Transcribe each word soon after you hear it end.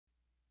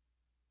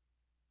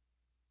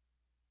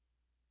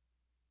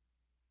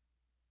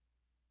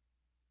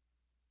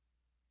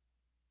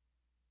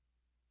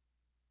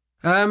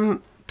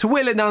To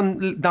whittle it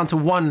down to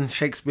one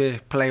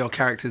Shakespeare play or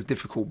character is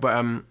difficult,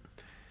 but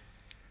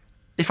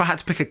if I had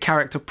to pick a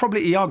character,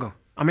 probably Iago.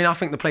 I mean, I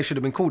think the play should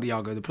have been called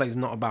Iago. The play is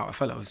not about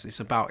Othello. It's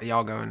about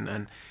Iago,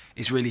 and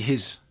it's really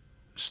his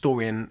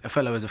story, and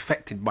Othello is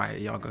affected by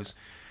Iago's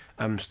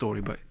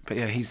story. But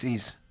yeah,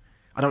 he's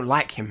I don't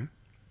like him,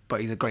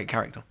 but he's a great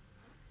character.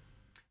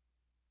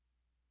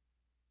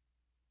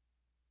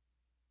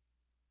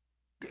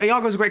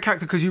 Iago's a great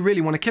character because you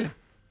really want to kill him.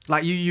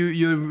 Like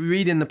you're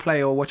reading the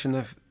play or watching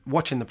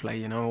the play,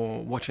 you know,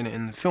 or watching it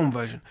in the film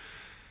version.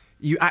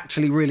 You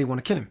actually really want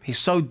to kill him. He's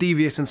so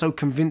devious and so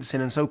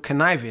convincing and so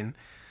conniving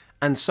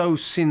and so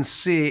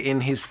sincere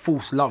in his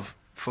false love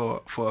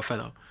for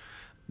Othello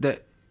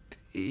that,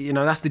 you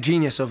know, that's the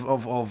genius of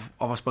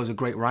I suppose a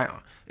great writer,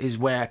 is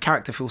where a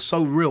character feels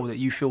so real that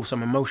you feel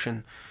some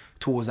emotion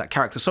towards that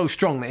character, so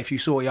strong that if you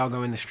saw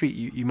Iago in the street,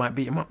 you might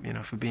beat him up, you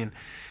know, for being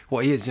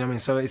what he is. Do you know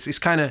what I mean? So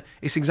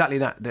it's exactly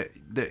that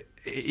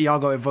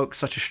Iago evokes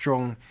such a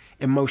strong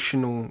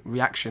emotional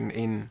reaction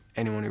in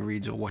anyone who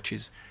reads or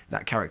watches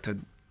that character,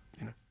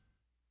 you know.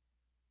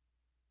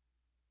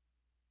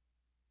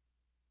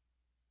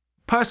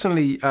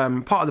 Personally,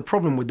 part of the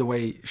problem with the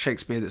way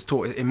Shakespeare that's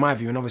taught, in my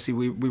view, and obviously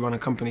we run a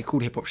company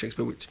called Hip Hop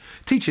Shakespeare, which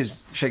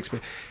teaches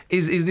Shakespeare,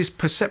 is this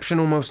perception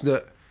almost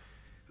that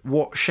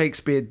what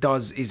Shakespeare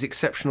does is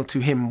exceptional to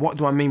him. What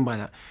do I mean by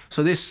that?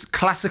 So this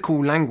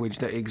classical language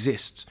that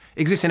exists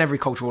in every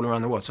culture all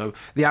around the world. So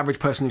the average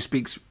person who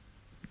speaks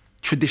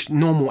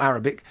normal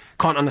Arabic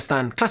can't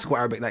understand classical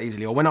Arabic that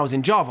easily. Or when I was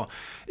in Java,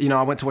 you know,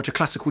 I went to watch a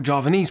classical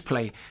Javanese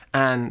play,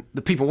 and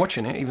the people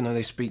watching it, even though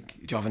they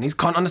speak Javanese,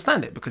 can't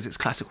understand it because it's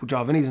classical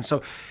Javanese. And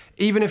so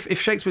even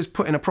if Shakespeare's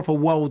put in a proper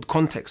world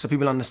context so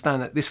people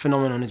understand that this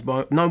phenomenon is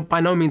by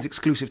no means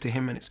exclusive to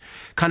him, and it's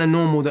kind of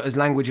normal that as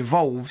language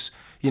evolves,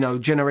 you know,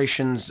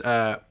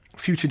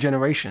 future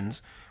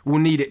generations will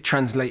need it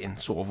translating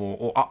sort of,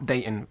 or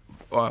updating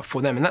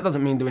for them. And that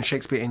doesn't mean doing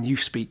Shakespeare in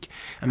youth speak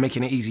and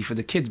making it easy for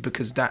the kids,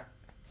 because that,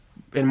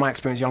 in my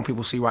experience, young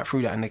people see right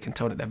through that and they can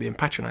tell that they're being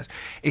patronized.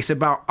 It's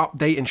about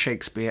updating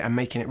Shakespeare and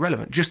making it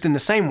relevant, just in the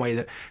same way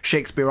that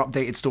Shakespeare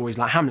updated stories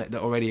like Hamlet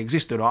that already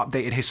existed, or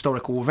updated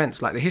historical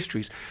events like the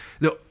histories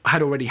that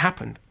had already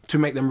happened to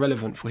make them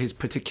relevant for his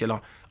particular,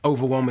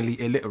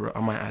 overwhelmingly illiterate, I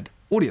might add,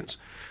 audience.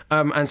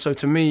 And so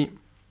to me,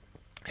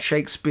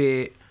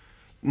 Shakespeare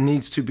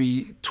needs to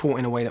be taught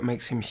in a way that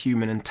makes him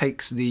human and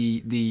takes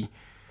the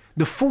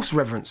false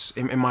reverence,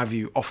 in my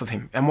view, off of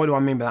him. And what do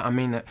I mean by that? I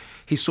mean that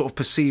he's sort of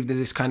perceived as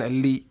this kind of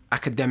elite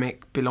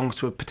academic, belongs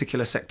to a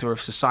particular sector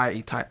of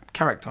society type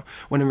character,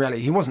 when in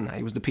reality he wasn't that.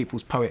 He was the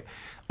people's poet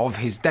of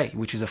his day,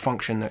 which is a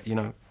function that, you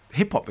know,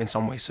 hip-hop in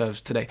some way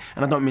serves today.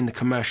 And I don't mean the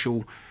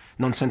commercial,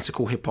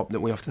 nonsensical hip-hop that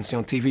we often see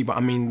on TV, but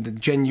I mean the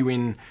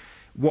genuine,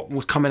 what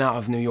was coming out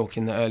of New York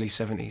in the early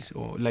 70s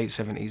or late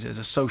 70s as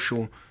a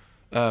social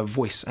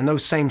voice. And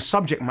those same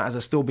subject matters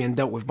are still being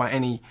dealt with by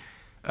any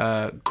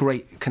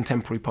great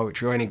contemporary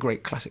poetry or any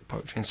great classic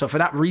poetry. And so for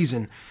that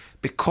reason,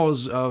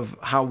 because of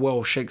how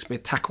well Shakespeare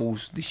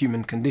tackles the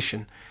human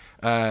condition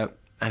and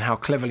how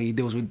cleverly he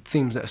deals with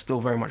themes that are still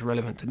very much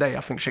relevant today,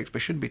 I think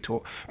Shakespeare should be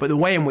taught. But the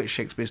way in which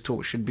Shakespeare is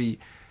taught should be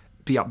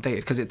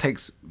updated, because it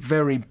takes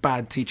very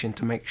bad teaching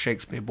to make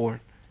Shakespeare boring.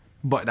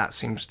 But that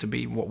seems to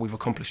be what we've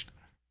accomplished.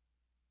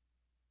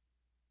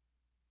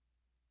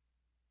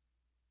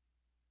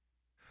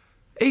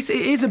 It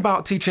is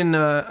about teaching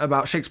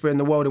about Shakespeare and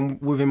the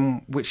world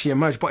within which he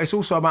emerged, but it's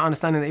also about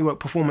understanding that he wrote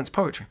performance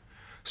poetry.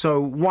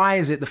 So why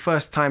is it the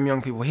first time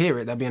young people hear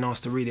it, they're being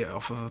asked to read it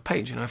off of a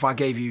page? You know, if I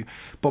gave you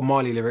Bob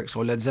Marley lyrics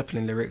or Led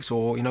Zeppelin lyrics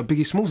or, you know,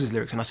 Biggie Smalls'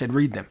 lyrics and I said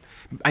read them,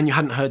 and you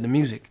hadn't heard the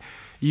music,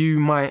 you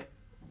might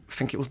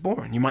think it was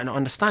boring. You might not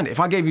understand it. If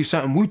I gave you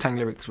certain Wu-Tang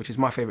lyrics, which is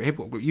my favorite hip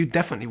hop group, you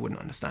definitely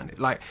wouldn't understand it.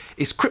 Like,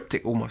 it's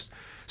cryptic almost.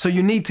 So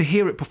you need to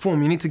hear it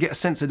perform. You need to get a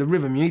sense of the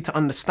rhythm. You need to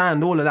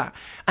understand all of that.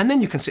 And then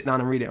you can sit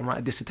down and read it and write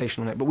a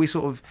dissertation on it. But we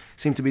sort of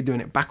seem to be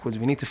doing it backwards.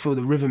 We need to feel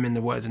the rhythm in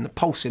the words and the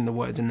pulse in the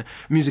words and the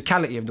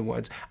musicality of the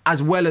words,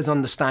 as well as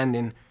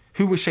understanding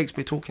who was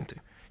Shakespeare talking to.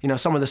 You know,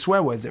 some of the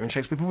swear words that are in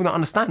Shakespeare, people don't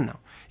understand now.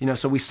 You know,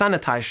 so we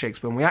sanitize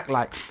Shakespeare and we act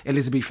like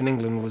Elizabethan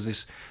England was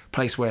this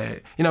place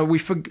where, you know, we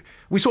sort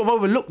of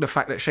overlook the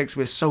fact that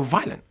Shakespeare is so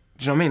violent.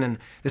 Do you know what I mean? And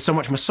there's so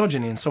much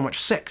misogyny and so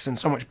much sex and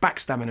so much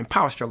backstabbing and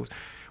power struggles.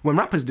 When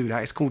rappers do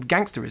that, it's called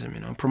gangsterism, you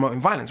know, promoting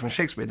violence. When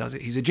Shakespeare does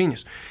it, he's a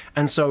genius.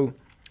 And so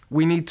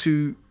we need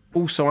to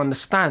also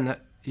understand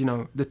that, you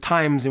know, the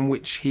times in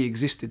which he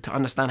existed, to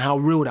understand how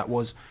real that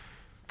was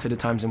to the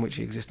times in which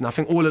he existed. And I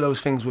think all of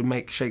those things would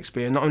make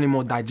Shakespeare not only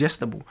more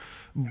digestible,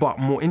 but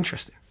more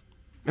interesting.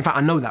 In fact,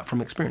 I know that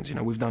from experience. You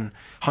know, we've done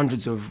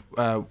hundreds of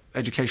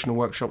educational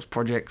workshops,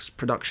 projects,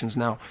 productions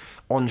now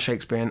on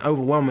Shakespeare, and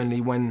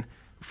overwhelmingly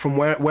from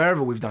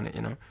wherever we've done it,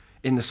 you know,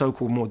 in the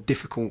so-called more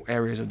difficult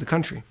areas of the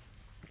country,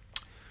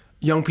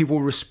 young people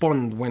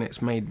respond when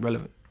it's made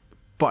relevant.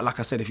 But like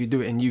I said, if you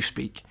do it in youth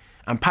speak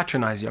and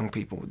patronize young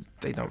people,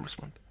 they don't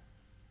respond.